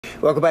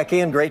Welcome back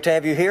in. Great to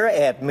have you here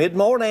at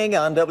mid-morning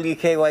on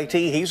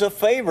WKYT. He's a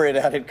favorite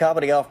out at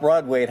Comedy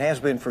Off-Broadway. It has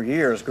been for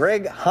years.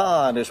 Greg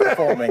Hahn is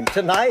performing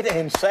tonight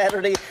and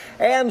Saturday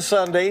and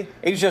Sunday.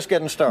 He's just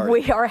getting started.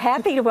 We are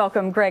happy to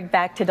welcome Greg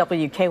back to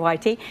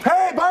WKYT.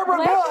 Hey, Barbara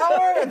and Bill,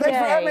 how are you? Thanks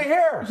for having me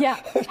here. Yeah.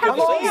 I'm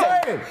all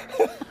excited.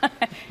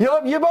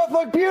 You both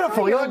look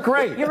beautiful. You look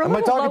great. You're a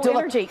little low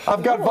energy.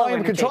 I've got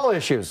volume control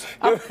issues.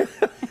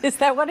 Is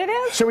that what it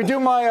is? Should we do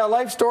my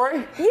life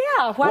story?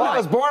 Yeah, why Well, not? I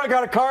was born, I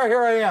got a car,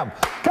 here I am.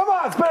 Come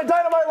on, it's been a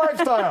dynamite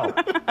lifestyle.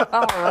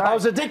 All right. I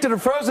was addicted to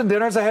frozen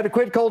dinners. I had to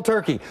quit cold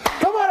turkey.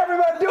 Come on,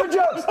 everybody, do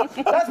jokes.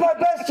 That's my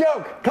best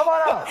joke. Come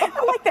on out.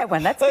 I like that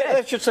one. That's good.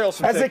 That should sell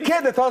some As a tickets.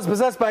 kid that thought I was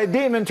possessed by a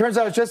demon, turns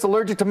out I was just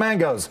allergic to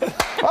mangoes.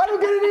 I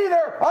don't get it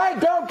either. I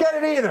don't get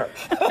it either.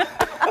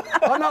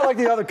 I'm not like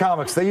the other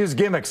comics. They use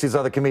gimmicks, these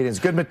other comedians.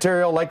 Good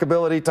material,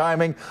 likability,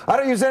 timing. I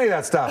don't use any of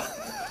that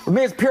stuff. For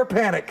me, it's pure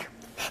panic.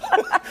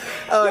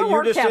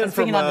 You're just in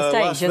from on the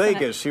stage, Las isn't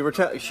Vegas. We're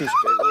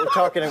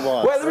talking at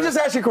once. Well, let me just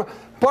ask you a question.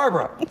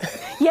 Barbara.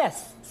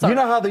 Yes. Sorry. You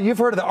know how you've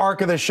heard of the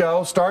arc of the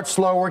show? Start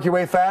slow, work your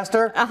way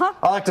faster? Uh-huh.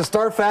 I like to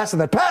start fast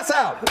and then pass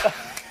out.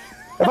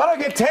 If I don't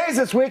get tased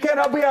this weekend,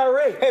 I'll be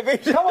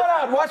irate. Come on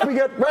out and watch me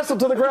get wrestled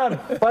to the ground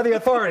by the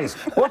authorities.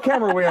 What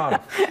camera are we on?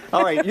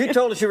 All right, you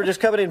told us you were just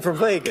coming in from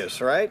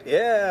Vegas, right?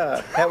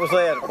 Yeah. How was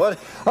that? What?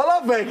 I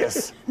love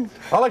Vegas.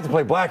 I like to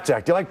play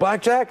blackjack. Do you like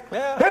blackjack?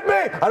 Yeah. Hit me!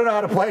 I don't know how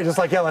to play, just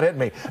like yelling, hit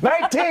me.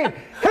 19,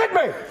 hit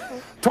me!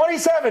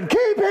 27,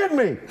 keep hitting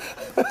me!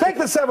 Take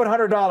the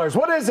 $700.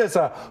 What is this,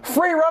 a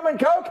free rum and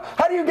coke?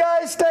 How do you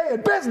guys stay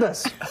in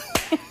business?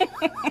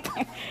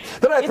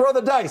 Then I throw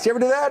the dice. You ever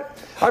do that?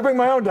 I bring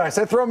my own dice.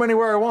 I throw them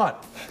anywhere I want.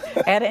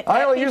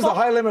 I only use the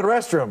high-limit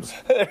restrooms.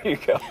 There you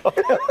go.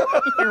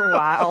 You're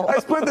wild. I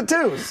split the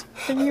twos.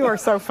 You are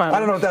so funny. I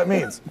don't know what that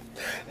means.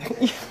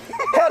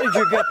 How did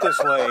you get this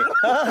way?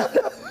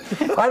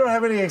 I don't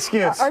have any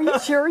excuse. Are you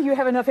sure you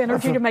have enough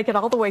energy to make it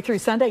all the way through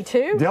Sunday,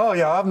 too? Oh,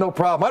 yeah, I have no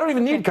problem. I don't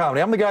even need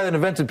comedy. I'm the guy that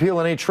invented peel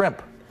and ate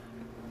shrimp.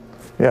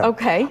 Yeah.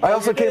 Okay. I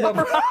also came up...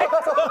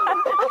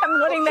 I'm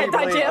letting that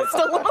digest a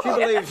little She bit.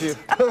 believes you.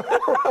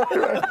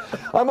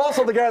 I'm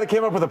also the guy that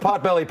came up with the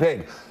potbelly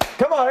pig.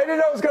 Come on, I didn't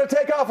know it was going to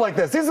take off like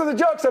this. These are the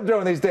jokes I'm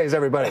doing these days,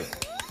 everybody.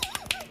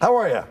 How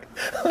are you?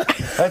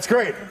 That's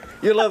great.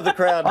 You love the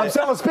crowd. I'm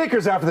selling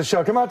speakers after the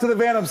show. Come out to the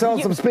van. I'm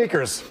selling some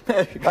speakers.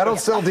 I don't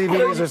sell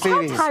DVDs or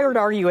CDs. How tired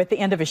are you at the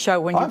end of a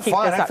show when you I'm keep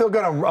fine. this I up? feel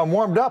good. I'm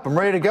warmed up. I'm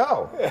ready to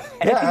go.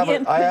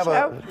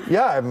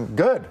 Yeah, I'm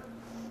good.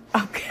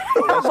 Okay.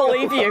 I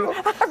believe you.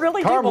 I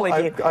really do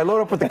believe you. I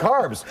load up with the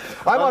carbs.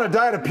 I'm on a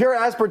diet of pure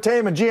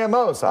aspartame and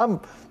GMOs. I'm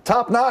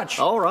top notch.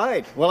 All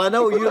right. Well, I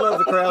know you love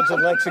the crowds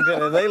in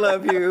Lexington, and they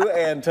love you.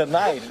 And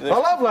tonight, I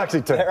love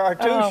Lexington. there are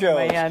two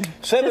shows. Man.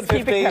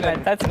 7:15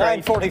 and That's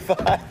great.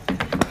 9:45.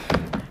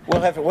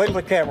 We'll have to wait till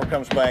the camera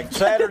comes back.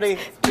 Saturday.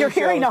 You're two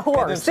hearing shows, a horse.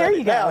 and then There Sunday.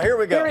 you go. Now, here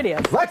we go. Here it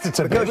is.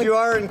 Lexington, Because baby. you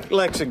are in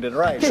Lexington,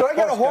 right? Should I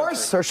get a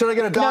horse or should I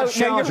get a Dodge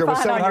you're Challenger with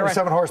fine on your own.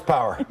 707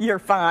 horsepower? You're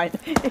fine.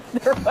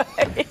 Either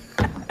way.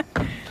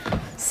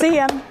 See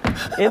him.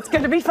 It's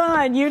going to be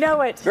fine. You know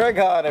it. Greg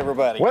Hahn,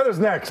 everybody. Weather's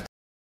next.